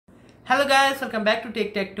Hello guys, welcome back to take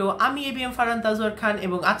টেকটো। আমি ABM Farhan Tajwar খান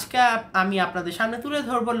এবং আজকে আমি আপনাদের সামনে তুলে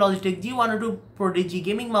ধরবো Logitech G102 Prodigy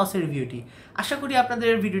গেমিং মাউসের রিভিউটি। আশা করি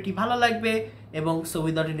আপনাদের ভিডিওটি ভালো লাগবে এবং so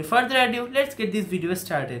without any further adieu let's get this video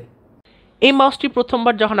started. এই মাউসটি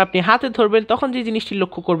প্রথমবার যখন আপনি হাতে ধরবেন তখন যে জিনিসটি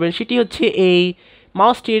লক্ষ্য করবেন সেটি হচ্ছে এই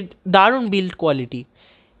মাউসটির দারুণ বিল্ড কোয়ালিটি।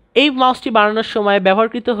 এই মাউসটি বানানোর সময়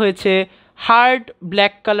ব্যবহৃত হয়েছে hard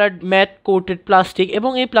black colour matte coated plastic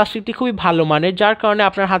এবং এই প্লাস্টিকটি খুবই ভালো মানের, যার কারণে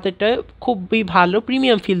আপনার হাতেরটা খুবই ভালো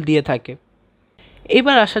প্রিমিয়াম ফিল দিয়ে থাকে।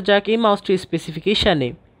 এবার আসা যাক এই মাউসটির স্পেসিফিকেশানে।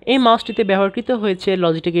 এই মাউসটিতে ব্যবহৃত হয়েছে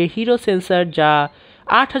লজিটেকের হিরো সেন্সার, যা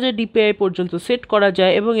 8000 DPI পর্যন্ত সেট করা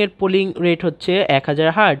যায় এবং এর পোলিং রেট হচ্ছে 1000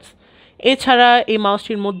 হার্টজ। এছাড়া এই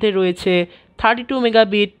মাউসটির মধ্যে রয়েছে 32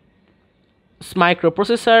 মেগাবিট মাইক্রো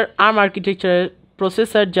প্রসেসর আর্ম আর্কিটেকচারের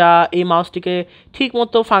প্রসেসর, যা এই মাউসটিকে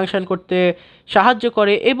ঠিকমতো ফাংশন করতে সাহায্য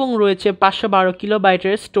করে এবং রয়েছে 512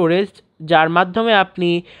 কিলোবাইটের স্টোরেজ, যার মাধ্যমে আপনি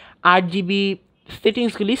 8GB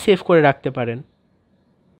সেটিংসগুলি সেভ করে রাখতে পারেন।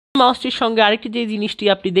 মাউসটির সঙ্গে আরেকটি যে জিনিসটি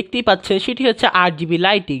আপনি দেখতেই পাচ্ছেন সেটি হচ্ছে 8GB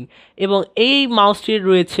লাইটিং এবং এই মাউসটির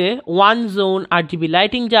রয়েছে 1 জোন 8GB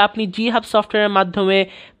লাইটিং, যা আপনি জি হাব সফটওয়্যারের মাধ্যমে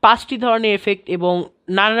 5টি ধরনের এফেক্ট এবং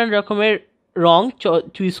নানান রকমের রং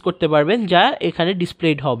চুজ করতে পারবেন, যা এখানে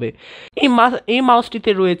ডিসপ্লেড হবে। এই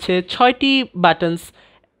মাউসটিতে রয়েছে 6টি বাটনস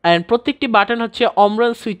অ্যান্ড প্রত্যেকটি বাটন হচ্ছে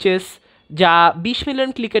অমরন সুইচেস, যা 20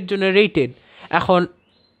 মিলিয়ন ক্লিকের জন্য রেটেড। এখন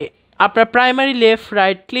আপনার primary left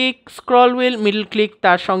right click, scroll wheel, middle click,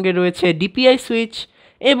 তার সঙ্গে রয়েছে ডিপিআই সুইচ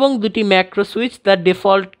এবং দুটি ম্যাক্রো সুইচ। তার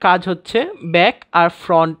ডিফল্ট কাজ হচ্ছে ব্যাক আর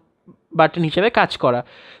ফ্রন্ট বাটন হিসেবে কাজ করা।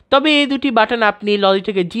 তবে এই দুটি বাটন আপনি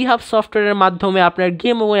লজিটেকের জি হাব সফটওয়্যারের মাধ্যমে আপনার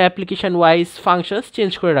গেম এবং অ্যাপ্লিকেশন ওয়াইজ ফাংশনস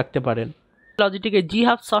চেঞ্জ করে রাখতে পারেন। লজিটেকের জি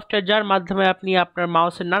হাব সফটওয়্যার, যার মাধ্যমে আপনি আপনার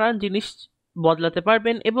মাউসের নানান জিনিস বদলাতে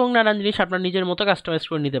পারবেন এবং নানান জিনিস আপনার নিজের মতো কাস্টমাইজ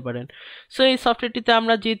করে নিতে পারেন। সো এই সফটওয়্যারটিতে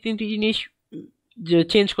আমরা যে 3টি জিনিস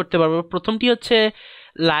চেঞ্জ করতে পারবো, প্রথমটি হচ্ছে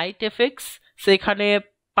লাইট এফেক্টস। সেখানে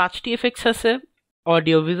 5টি এফেক্টস আছে: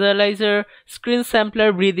 audio visualiser, screen sampler,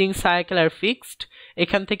 breathing, cycle আর ফিক্সড।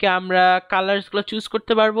 এখান থেকে আমরা কালার্সগুলো চুজ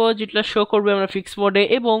করতে পারবো, যেটা শো করবে আমরা ফিক্স মোডে,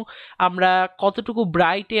 এবং আমরা কতটুকু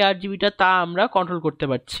ব্রাইটে RGBটা তা আমরা কন্ট্রোল করতে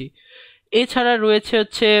পারছি। এছাড়া রয়েছে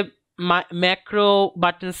হচ্ছে ম্যাক্রো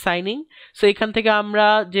বাটন সাইনিং। সো এখান থেকে আমরা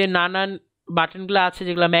যে নানান বাটনগুলো আছে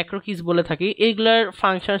যেগুলো ম্যাক্রো কিজ বলে থাকি, এইগুলোর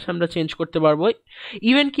ফাংশনস আমরা চেঞ্জ করতে পারবো।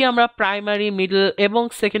 ইভেন কি আমরা প্রাইমারি, মিডল এবং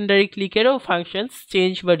সেকেন্ডারি ক্লিকেরও ফাংশনস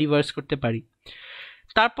চেঞ্জ বা রিভার্স করতে পারি।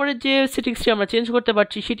 তারপরে যে সেটিংসটি আমরা চেঞ্জ করতে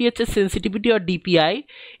পারছি সেটি হচ্ছে সেন্সিটিভিটি আর ডিপিআই।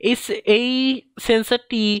 এই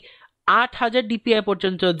সেন্সারটি 8000 DPI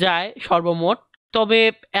পর্যন্ত যায় সর্বমোট। তবে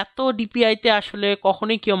এত ডিপিআইতে আসলে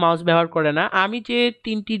কখনোই কেউ মাউস ব্যবহার করে না। আমি যে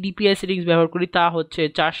 3টি ডিপিআই সেটিংস ব্যবহার করি তা হচ্ছে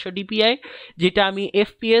 400 DPI, যেটা আমি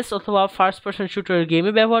FPS অথবা ফার্স্ট পারসন শুটার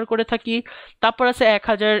গেমে ব্যবহার করে থাকি। তারপর আছে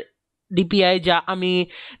 1000 DPI, যা আমি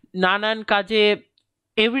নানান কাজে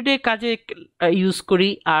এভরিডে কাজে ইউজ করি।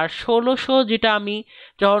 আর 1600, যেটা আমি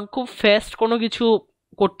যখন খুব ফাস্ট কোনো কিছু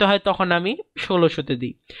করতে হয় তখন আমি 1600-তে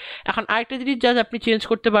দিই। এখন আরেকটা জিনিস যা আপনি চেঞ্জ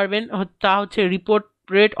করতে পারবেন তা হচ্ছে রিপোর্ট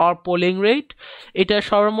রেট আর পোলিং রেট। এটা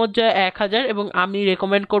সর্বমোট যায় 1000 এবং আমি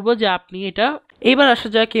রেকমেন্ড করব যে আপনি এটা। এবার আসা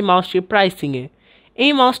যাক এই মাউসটির প্রাইসিংয়ে।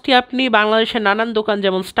 এই মাউসটি আপনি বাংলাদেশের নানান দোকান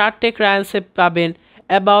যেমন স্টারটেক, রায়ান্সে পাবেন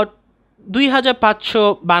অ্যাবাউট 2500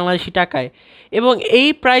 বাংলাদেশি টাকায়, এবং এই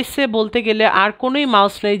প্রাইসে বলতে গেলে আর কোনোই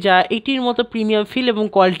মাউস নেই যা এটির মতো প্রিমিয়াম ফিল এবং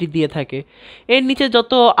কোয়ালিটি দিয়ে থাকে। এর নিচে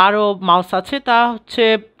যত আরও মাউস আছে তা হচ্ছে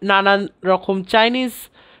নানান রকম চাইনিজ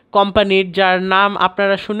কোম্পানির, যার নাম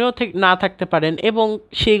আপনারা শুনেও না থাকতে পারেন এবং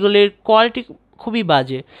সেইগুলির কোয়ালিটি খুবই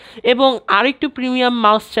বাজে। এবং আরেকটু প্রিমিয়াম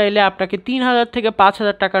মাউস চাইলে আপনাকে 3000 থেকে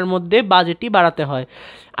 5000 টাকার মধ্যে বাজেটই বাড়াতে হয়।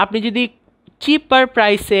 আপনি যদি চিপার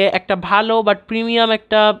প্রাইসে একটা ভালো বাট প্রিমিয়াম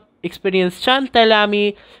একটা এক্সপিরিয়েন্স চান তাহলে আমি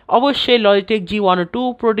অবশ্যই Logitech G102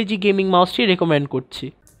 Prodigy gaming মাউসটি recommend করছি।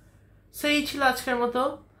 সো এই ছিল আজকের মতো।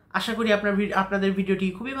 আশা করি আপনাদের ভিডিওটি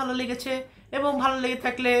খুবই ভালো লেগেছে, এবং ভালো লেগে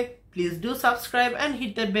থাকলে please do subscribe and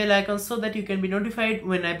hit that bell icon so that you can be notified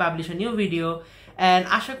when I publish a new video. And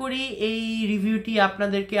আশা করি এই রিভিউটি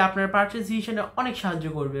আপনাদেরকে আপনার পারচেজ ডিসিশনে অনেক সাহায্য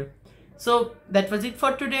করবে। So that was it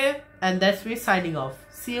for today and that's me signing off.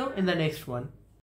 See you in the next one.